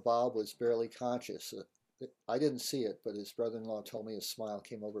even though Bob was barely conscious, I didn't see it, but his brother-in-law told me a smile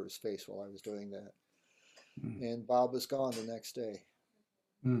came over his face while I was doing that. And Bob was gone the next day.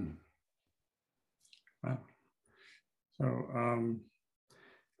 Wow. So,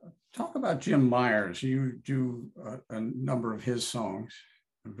 talk about Jim Myers. You do a number of his songs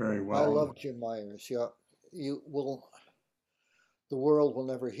very well. I love Jim Myers. Yeah, the world will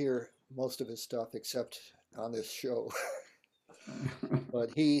never hear most of his stuff except on this show. But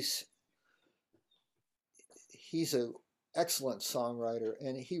he's an excellent songwriter,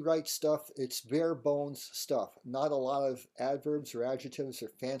 and he writes stuff, it's bare bones stuff, not a lot of adverbs or adjectives or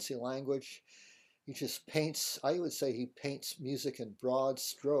fancy language. He just paints, I would say he paints music in broad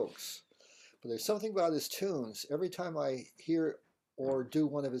strokes. But there's something about his tunes. Every time I hear or do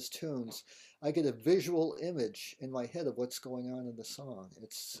one of his tunes, I get a visual image in my head of what's going on in the song.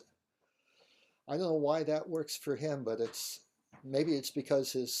 I don't know why that works for him, but maybe it's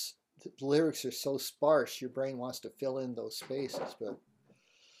because his lyrics are so sparse, your brain wants to fill in those spaces. But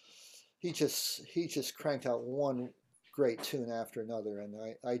he just cranked out one great tune after another, and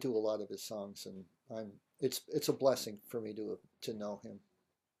I do a lot of his songs, and it's a blessing for me to know him.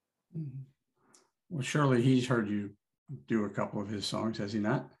 Well, surely he's heard you do a couple of his songs, has he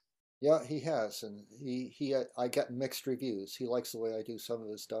not? Yeah, he has, and I get mixed reviews. He likes the way I do some of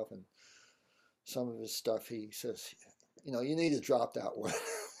his stuff, and some of his stuff he says, you need to drop that one.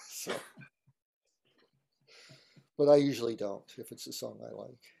 So, but I usually don't if it's a song I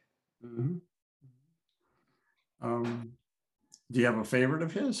like. Do you have a favorite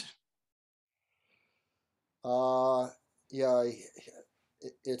of his? Yeah,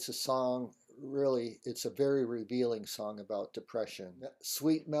 it's a song. Really, it's a very revealing song about depression,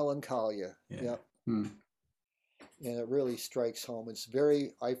 Sweet Melancholia. Yeah. And it really strikes home. It's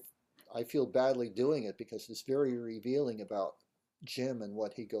very, I feel badly doing it because it's very revealing about Jim and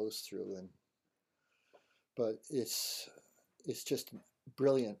what he goes through, but it's just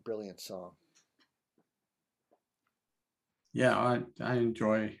brilliant song. Yeah, I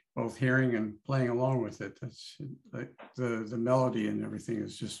enjoy both hearing and playing along with it. That's the melody and everything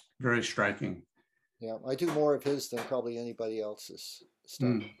is just very striking. Yeah, I do more of his than probably anybody else's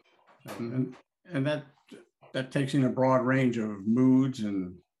stuff. And that takes in a broad range of moods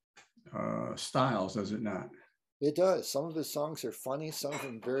and styles, does it not? It does. Some of his songs are funny, some of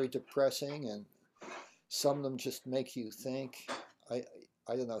them very depressing, and some of them just make you think. I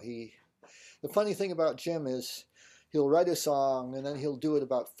don't know. The funny thing about Jim is he'll write a song and then he'll do it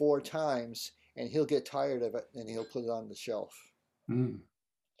about 4 times and he'll get tired of it and he'll put it on the shelf.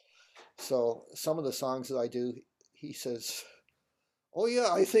 So some of the songs that I do, he says, "Oh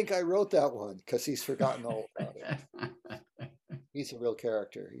yeah, I think I wrote that one," because he's forgotten all about it. He's a real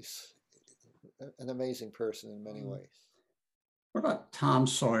character. He's an amazing person in many ways. What about Tom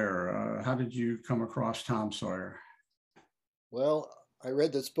Sawyer? How did you come across Tom Sawyer? Well, I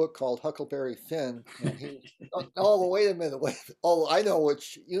read this book called Huckleberry Finn, and oh, wait a minute. Oh, I know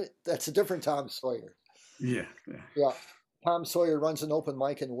that's a different Tom Sawyer. Yeah. Tom Sawyer runs an open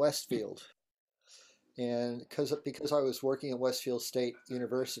mic in Westfield. And because I was working at Westfield State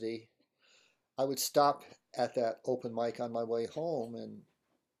University, I would stop at that open mic on my way home,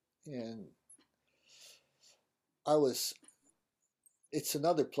 and I was. It's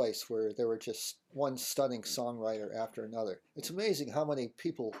another place where there were just one stunning songwriter after another. It's amazing how many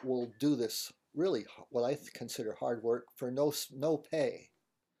people will do this really what I consider hard work for no pay.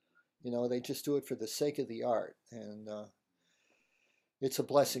 You know, they just do it for the sake of the art, and it's a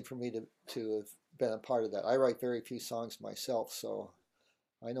blessing for me to have been a part of that. I write very few songs myself, so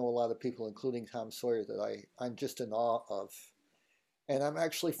I know a lot of people, including Tom Sawyer, that I'm just in awe of. And I'm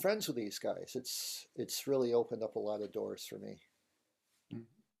actually friends with these guys. It's really opened up a lot of doors for me.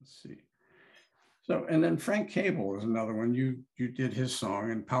 Let's see. So, and then Frank Cable is another one. You did his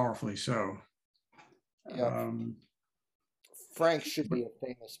song, and powerfully so. Yeah, Um, Frank should be a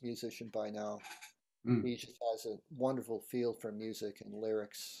famous musician by now. mm, He just has a wonderful feel for music and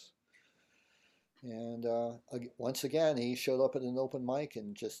lyrics. And once again, he showed up at an open mic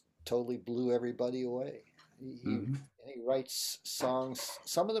and just totally blew everybody away. mhm. He writes songs.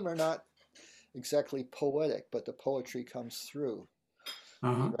 Some of them are not exactly poetic, but the poetry comes through. He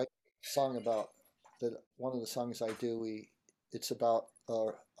Uh-huh. writes a song about that. One of the songs I do, it's about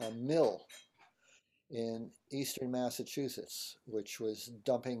a mill in eastern Massachusetts, which was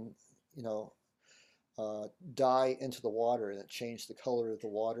dumping, you know, dye into the water, and it changed the color of the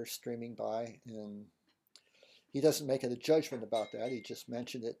water streaming by. And he doesn't make a judgment about that. He just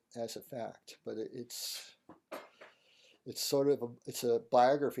mentioned it as a fact. But it's sort of it's a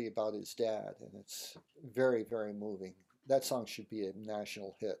biography about his dad, and it's very, very moving. That song should be a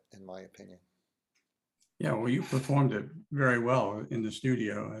national hit, in my opinion. Yeah, well, you performed it very well in the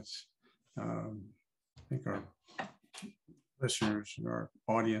studio. I think our listeners and our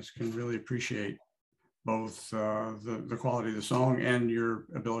audience can really appreciate both the quality of the song and your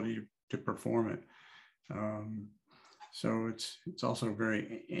ability to perform it. Um, so it's also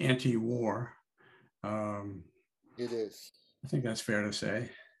very anti-war. Um, It is. I think that's fair to say.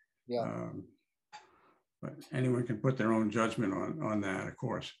 Yeah. Um, but anyone can put their own judgment on that, of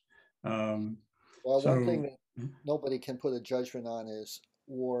course. Um, Well, one thing so, that nobody can put a judgment on is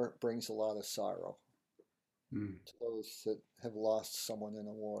war brings a lot of sorrow mm, to those that have lost someone in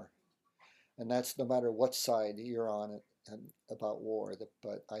a war. And that's no matter what side you're on it and about war.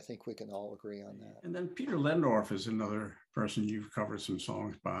 But I think we can all agree on that. and then Peter Lendorf is another person you've covered some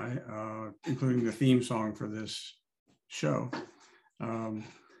songs by, including the theme song for this show. Um,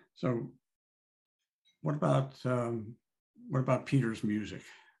 so, what about Peter's music?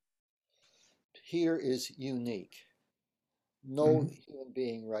 Peter is unique. No Mm-hmm. human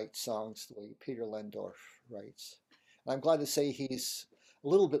being writes songs the way Peter Lendorf writes. And I'm glad to say he's a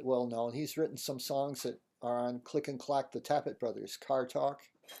little bit well known. He's written some songs that are on Click and Clack, the Tappet Brothers, Car Talk.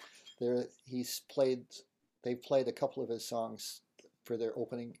 There, he's played. They've played a couple of his songs for their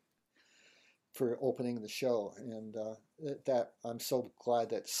opening the show, and that I'm so glad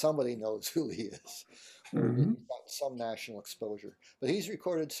that somebody knows who he is, or that Mm-hmm. he's got some national exposure. But he's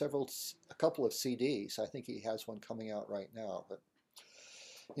recorded a couple of CDs. I think he has one coming out right now. But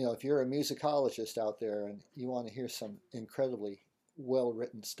you know, if you're a musicologist out there and you want to hear some incredibly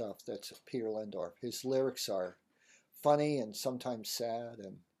well-written stuff, that's Peter Lendorf. His lyrics are funny and sometimes sad,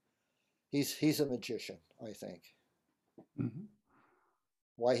 and he's a magician, I think. Mm-hmm.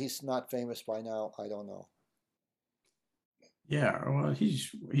 Why he's not famous by now, I don't know. Yeah, well,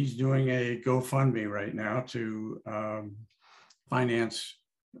 he's doing a GoFundMe right now to finance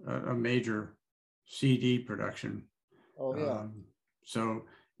a major CD production. Oh yeah. Um, so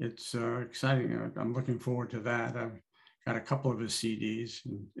it's exciting. I'm looking forward to that. I've got a couple of his CDs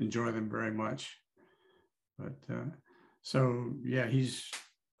and enjoy them very much. But so yeah, he's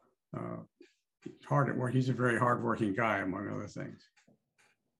uh, hard at work. He's a very hardworking guy, among other things.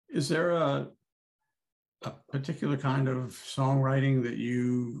 Is there a particular kind of songwriting that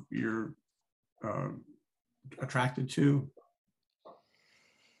you're uh, attracted to?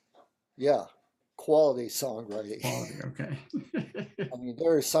 Yeah, quality songwriting. Quality, okay. I mean,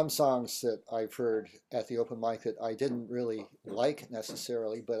 there are some songs that I've heard at the open mic that I didn't really like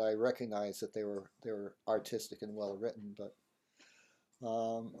necessarily, but I recognize that they were artistic and well written. But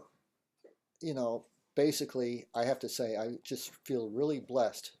um, you know, basically, I have to say I just feel really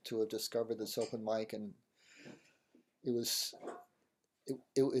blessed to have discovered this open mic, and it was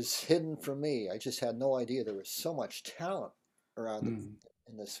it was hidden from me. I just had no idea there was so much talent around Mm,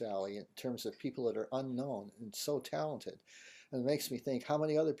 in this valley in terms of people that are unknown and so talented. And it makes me think how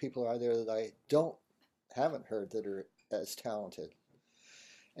many other people are there that I haven't heard that are as talented.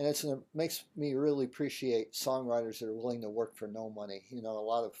 And it makes me really appreciate songwriters that are willing to work for no money. You know, a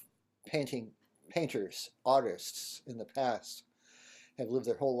lot of painters, artists in the past have lived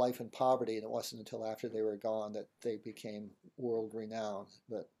their whole life in poverty, and it wasn't until after they were gone that they became world renowned.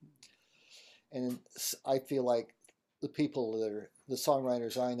 But And I feel like the people that are the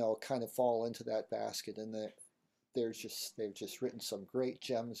songwriters I know kind of fall into that basket, and they've just written some great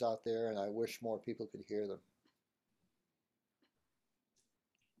gems out there, and I wish more people could hear them.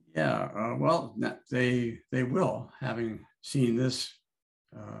 Yeah, well, they will, having seen this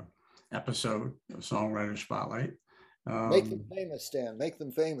episode of Songwriter Spotlight. Make them famous, Dan. Make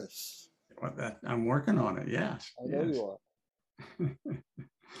them famous. I'm working on it. Yes, I know you are.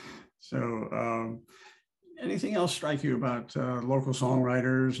 So, anything else strike you about local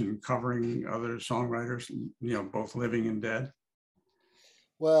songwriters and covering other songwriters? Both living and dead.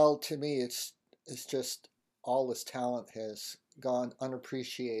 Well, to me, it's just all this talent has gone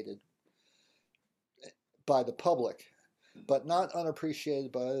unappreciated by the public, but not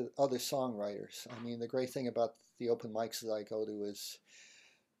unappreciated by other songwriters. I mean, the great thing about the open mics that I go to is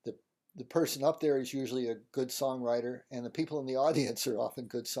the person up there is usually a good songwriter, and the people in the audience are often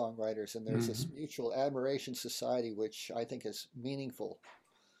good songwriters, and there's this mutual admiration society, which I think is meaningful.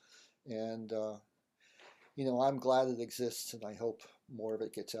 And, I'm glad it exists, and I hope more of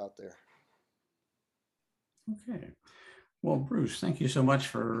it gets out there. Okay. Well, Bruce, thank you so much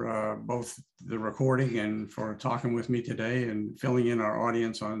for both the recording and for talking with me today and filling in our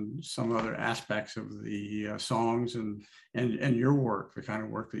audience on some other aspects of the songs and your work, the kind of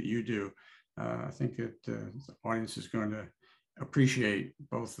work that you do. I think that the audience is going to appreciate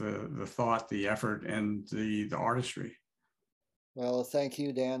both the thought, the effort, and the artistry. Well, thank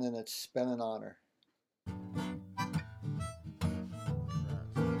you, Dan, and it's been an honor.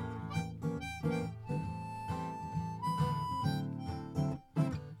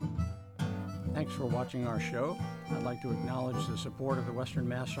 Thanks for watching our show. I'd like to acknowledge the support of the Western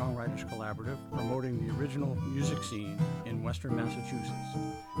Mass Songwriters Collaborative, promoting the original music scene in Western Massachusetts.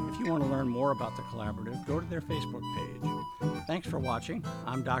 If you want to learn more about the collaborative, go to their Facebook page. Thanks for watching.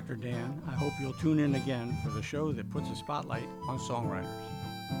 I'm Dr. Dan. I hope you'll tune in again for the show that puts a spotlight on songwriters.